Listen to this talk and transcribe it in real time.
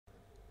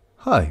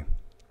Hi,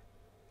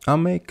 I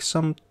make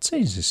some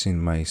changes in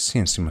my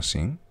CNC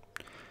machine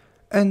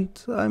and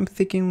I'm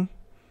thinking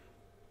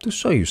to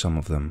show you some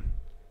of them.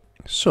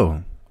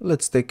 So,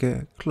 let's take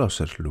a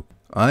closer look.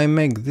 I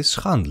make this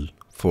handle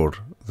for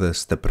the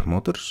stepper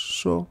motors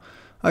so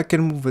I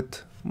can move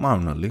it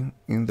manually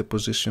in the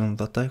position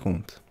that I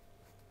want.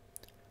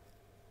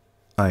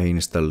 I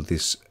install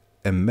this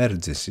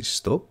emergency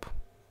stop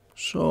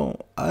so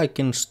I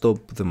can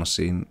stop the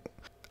machine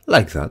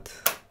like that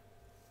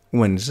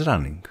when it's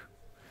running.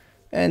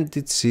 And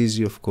it's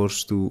easy, of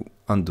course, to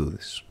undo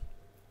this.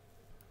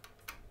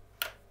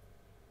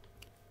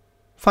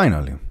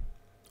 Finally,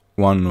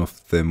 one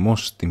of the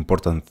most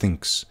important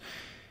things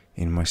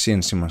in my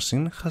CNC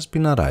machine has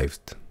been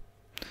arrived.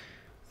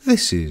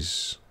 This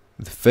is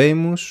the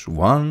famous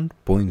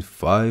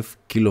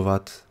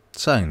 1.5KW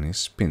Chinese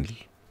spindle.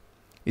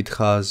 It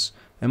has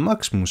a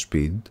maximum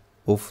speed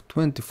of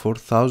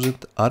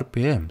 24,000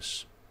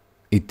 RPMs.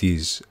 It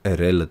is a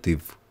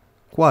relative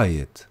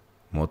quiet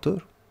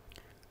motor,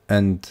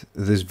 and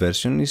this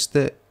version is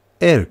the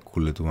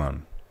air-cooled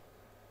one.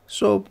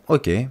 So,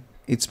 okay,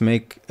 it's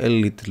make a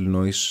little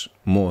noise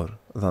more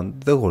than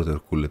the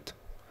water-cooled.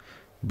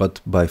 But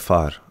by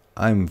far,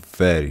 I'm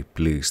very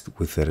pleased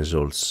with the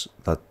results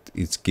that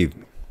it's give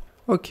me.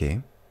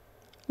 Okay,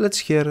 let's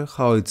hear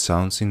how it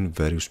sounds in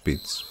various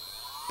speeds.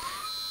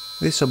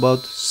 This is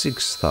about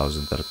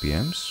 6,000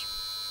 RPMs.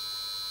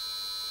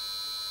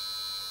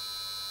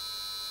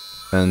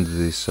 And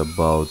this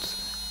about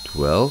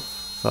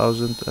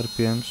 12,000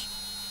 RPMs.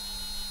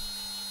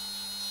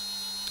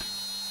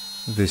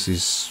 This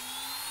is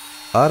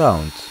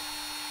around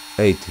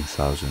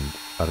 18,000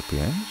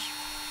 RPMs.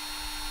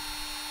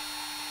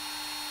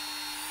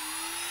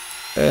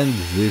 And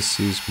this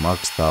is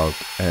maxed out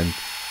and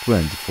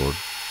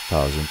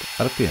 24,000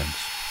 RPMs.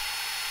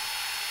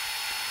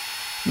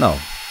 Now,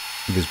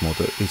 this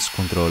motor is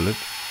controlled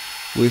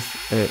with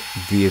a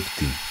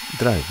VFD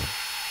driver.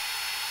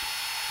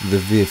 The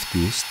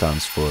VFD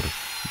stands for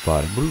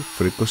Variable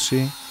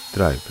Frequency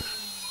Driver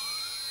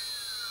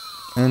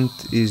and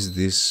is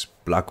this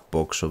black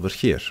box over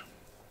here.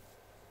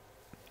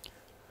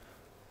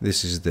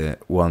 This is the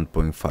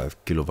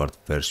 1.5KW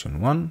version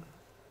 1,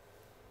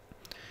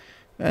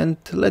 and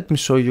let me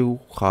show you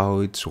how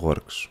it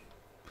works.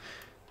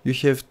 You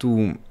have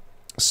to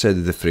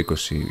set the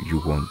frequency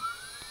you want,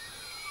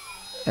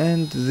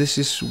 and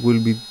this will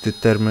be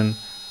determine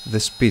the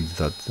speed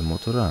that the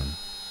motor runs.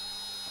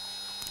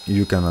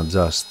 You can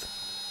adjust,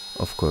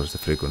 of course, the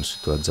frequency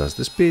to adjust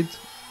the speed,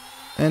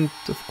 and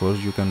of course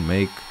you can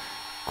make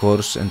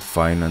coarse and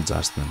fine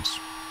adjustments.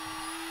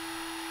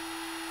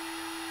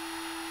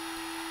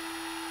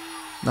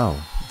 Now,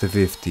 the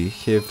VFD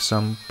have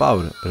some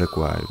power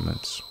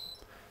requirements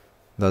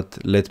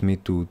that let me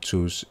to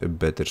choose a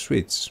better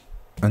switch,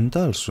 and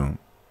also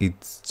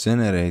it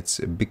generates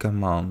a big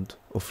amount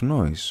of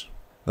noise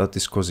that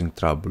is causing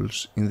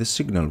troubles in the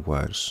signal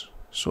wires,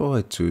 so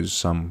I choose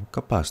some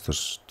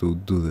capacitors to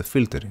do the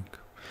filtering.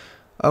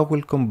 I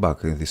will come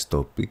back in this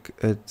topic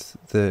at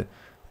the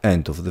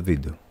end of the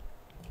video.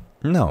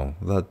 Now,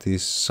 that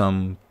is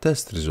some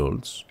test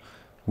results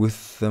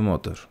with the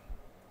motor.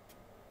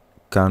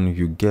 Can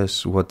you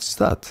guess what is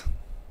that?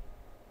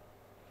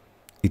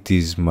 It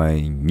is my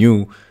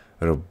new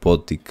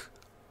robotic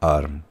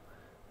arm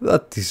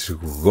that is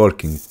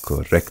working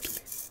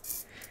correctly.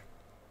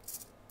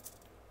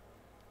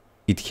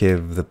 It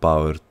have the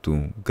power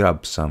to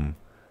grab some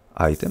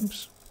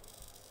items.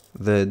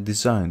 The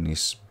design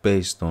is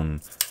based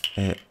on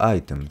an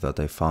item that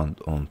I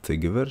found on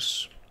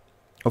Thingiverse.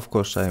 Of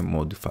course, I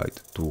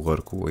modified to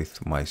work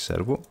with my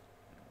servo.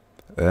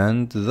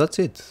 And that's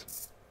it.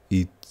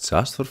 It's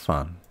just for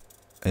fun.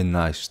 A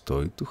nice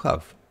toy to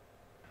have.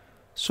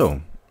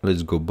 So,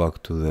 let's go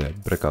back to the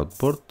breakout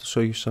board to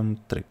show you some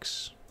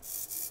tricks.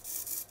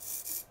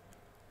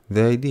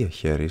 The idea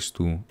here is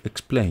to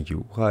explain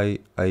you why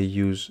I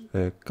use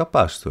a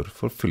capacitor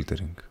for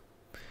filtering.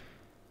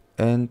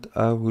 And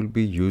I will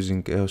be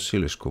using an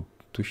oscilloscope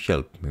to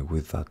help me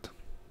with that.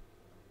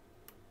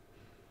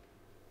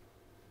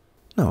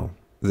 Now,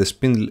 the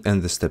spindle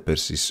and the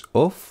steppers is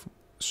off,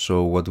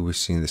 so what we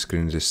see in the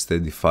screen is a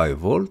steady 5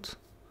 volt,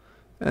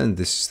 and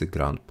this is the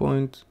ground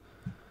point.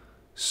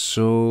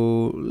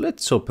 So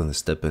let's open the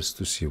steppers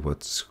to see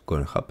what's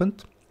going to happen.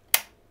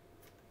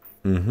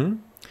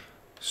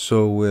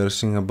 So we are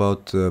seeing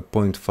about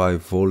 0.5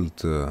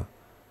 volt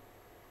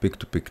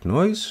peak-to-peak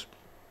noise.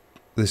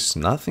 This is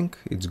nothing,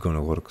 it's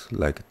gonna work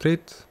like a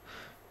treat.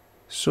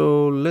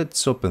 So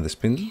let's open the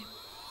spindle,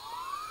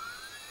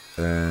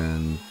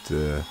 and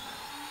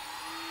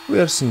we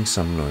are seeing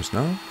some noise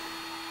now.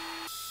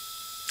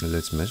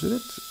 Let's measure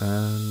it,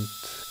 and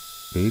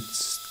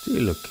it's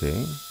still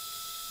okay.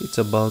 It's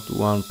about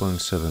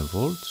 1.7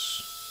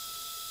 volts.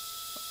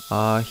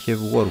 I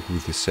have worked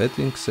with the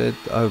settings and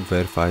I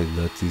verified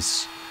that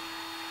this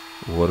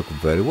works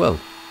very well.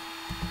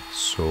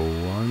 So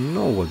I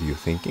know what you're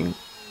thinking.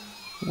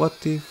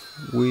 What if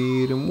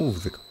we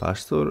remove the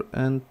capacitor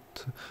and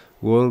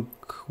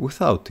work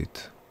without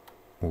it?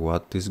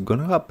 What is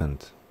gonna happen?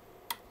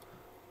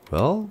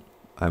 Well,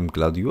 I'm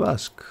glad you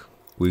asked.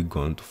 We're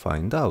going to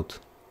find out.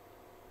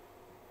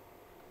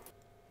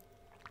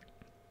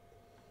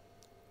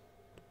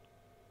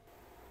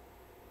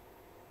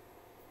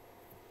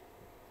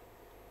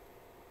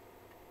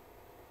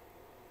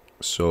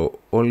 So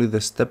only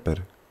the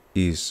stepper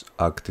is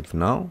active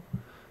now,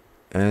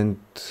 and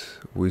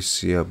we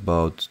see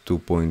about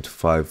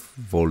 2.5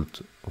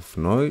 volt of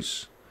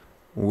noise,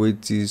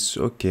 which is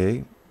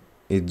okay,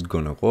 it's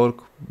gonna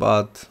work,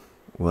 but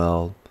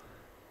well,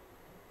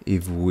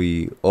 if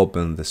we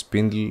open the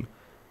spindle,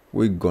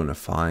 we're gonna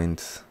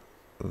find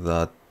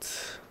that,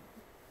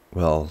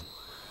 well,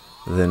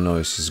 the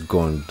noise is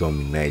going to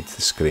dominate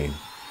the screen.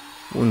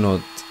 We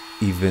not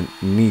even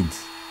need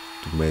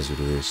to measure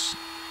this.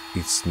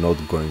 It's not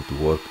going to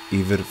work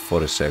even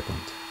for a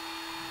second.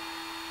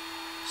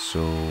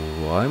 So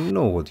I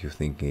know what you're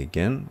thinking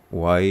again.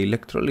 Why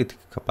electrolytic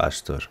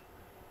capacitor?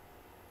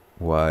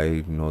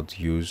 Why not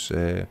use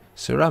a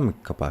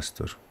ceramic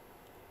capacitor?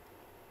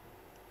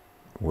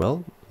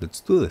 Well, let's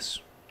do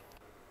this.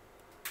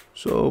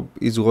 So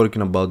it's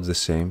working about the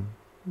same,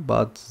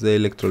 but the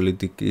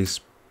electrolytic is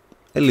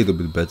a little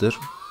bit better,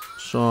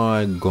 so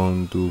I'm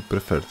going to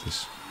prefer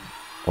this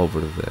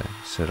over the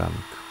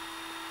ceramic.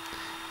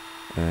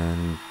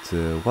 And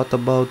what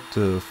about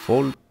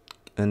fall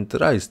and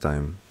rise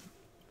time?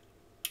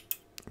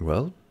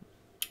 Well,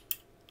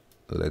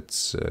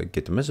 let's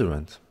get a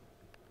measurement.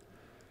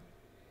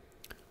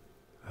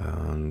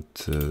 And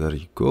there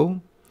you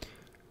go.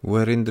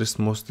 We're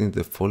interested most in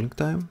the falling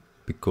time,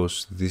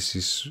 because this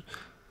is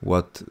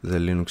what the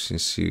Linux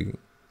CNC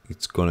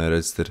it's gonna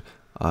register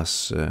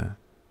as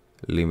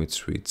limit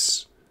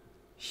switch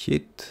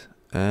hit,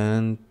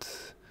 and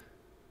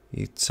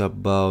it's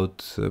about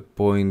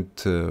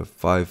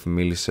 0.5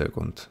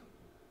 millisecond.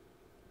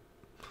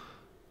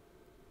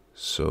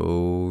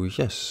 So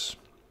yes,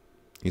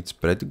 it's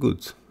pretty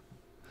good.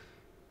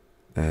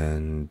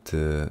 And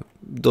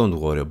don't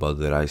worry about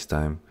the rise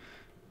time,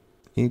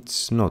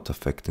 it's not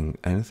affecting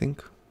anything.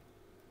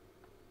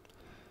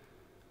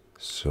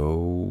 So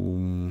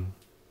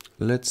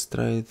let's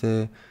try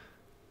the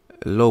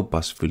low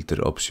pass filter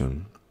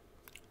option.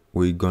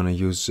 We're gonna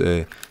use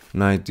a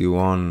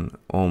 91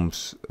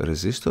 ohms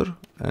resistor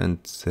and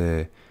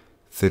a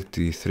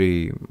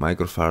 33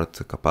 microfarad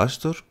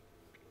capacitor.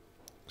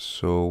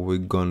 So we're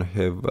gonna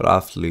have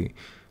roughly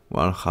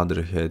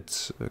 100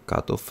 Hz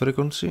cutoff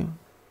frequency.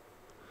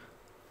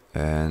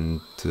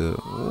 And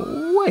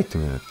wait a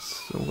minute,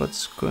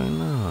 what's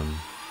going on?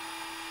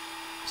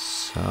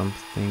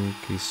 Something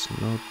is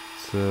not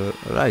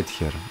right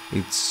here.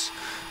 It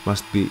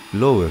must be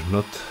lower,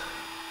 not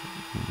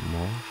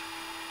more.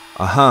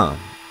 Aha!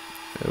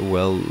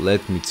 Well,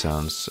 let me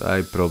chance.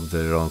 I probed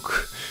the wrong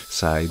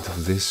side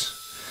of this.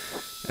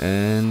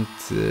 And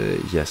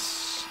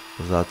yes,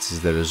 that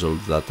is the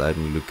result that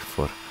I'm looking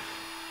for.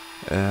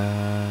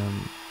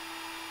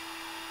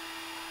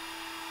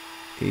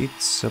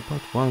 It's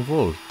about 1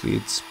 volt.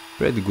 It's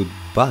pretty good,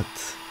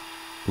 but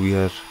we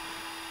are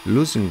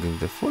losing in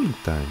the falling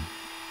time.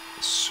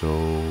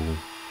 So,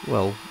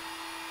 well,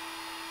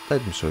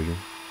 let me show you.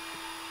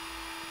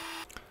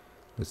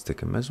 Let's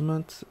take a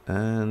measurement,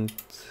 and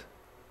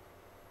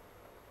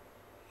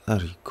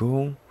there you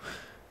go.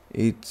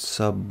 It's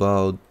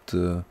about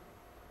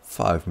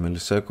 5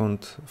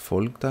 millisecond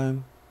falling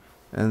time,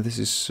 and this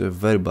is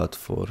very bad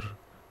for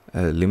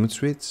limit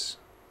switch.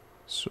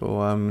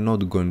 So I'm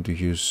not going to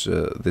use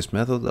this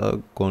method.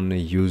 I'm gonna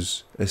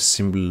use a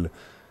simple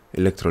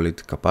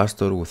electrolytic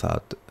capacitor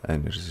without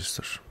any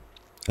resistors.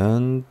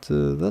 And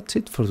that's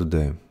it for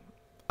today.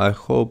 I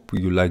hope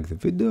you like the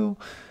video,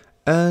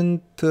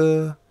 and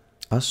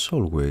as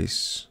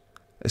always,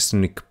 a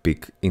sneak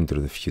peek into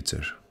the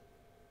future.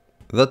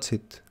 That's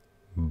it.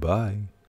 Bye.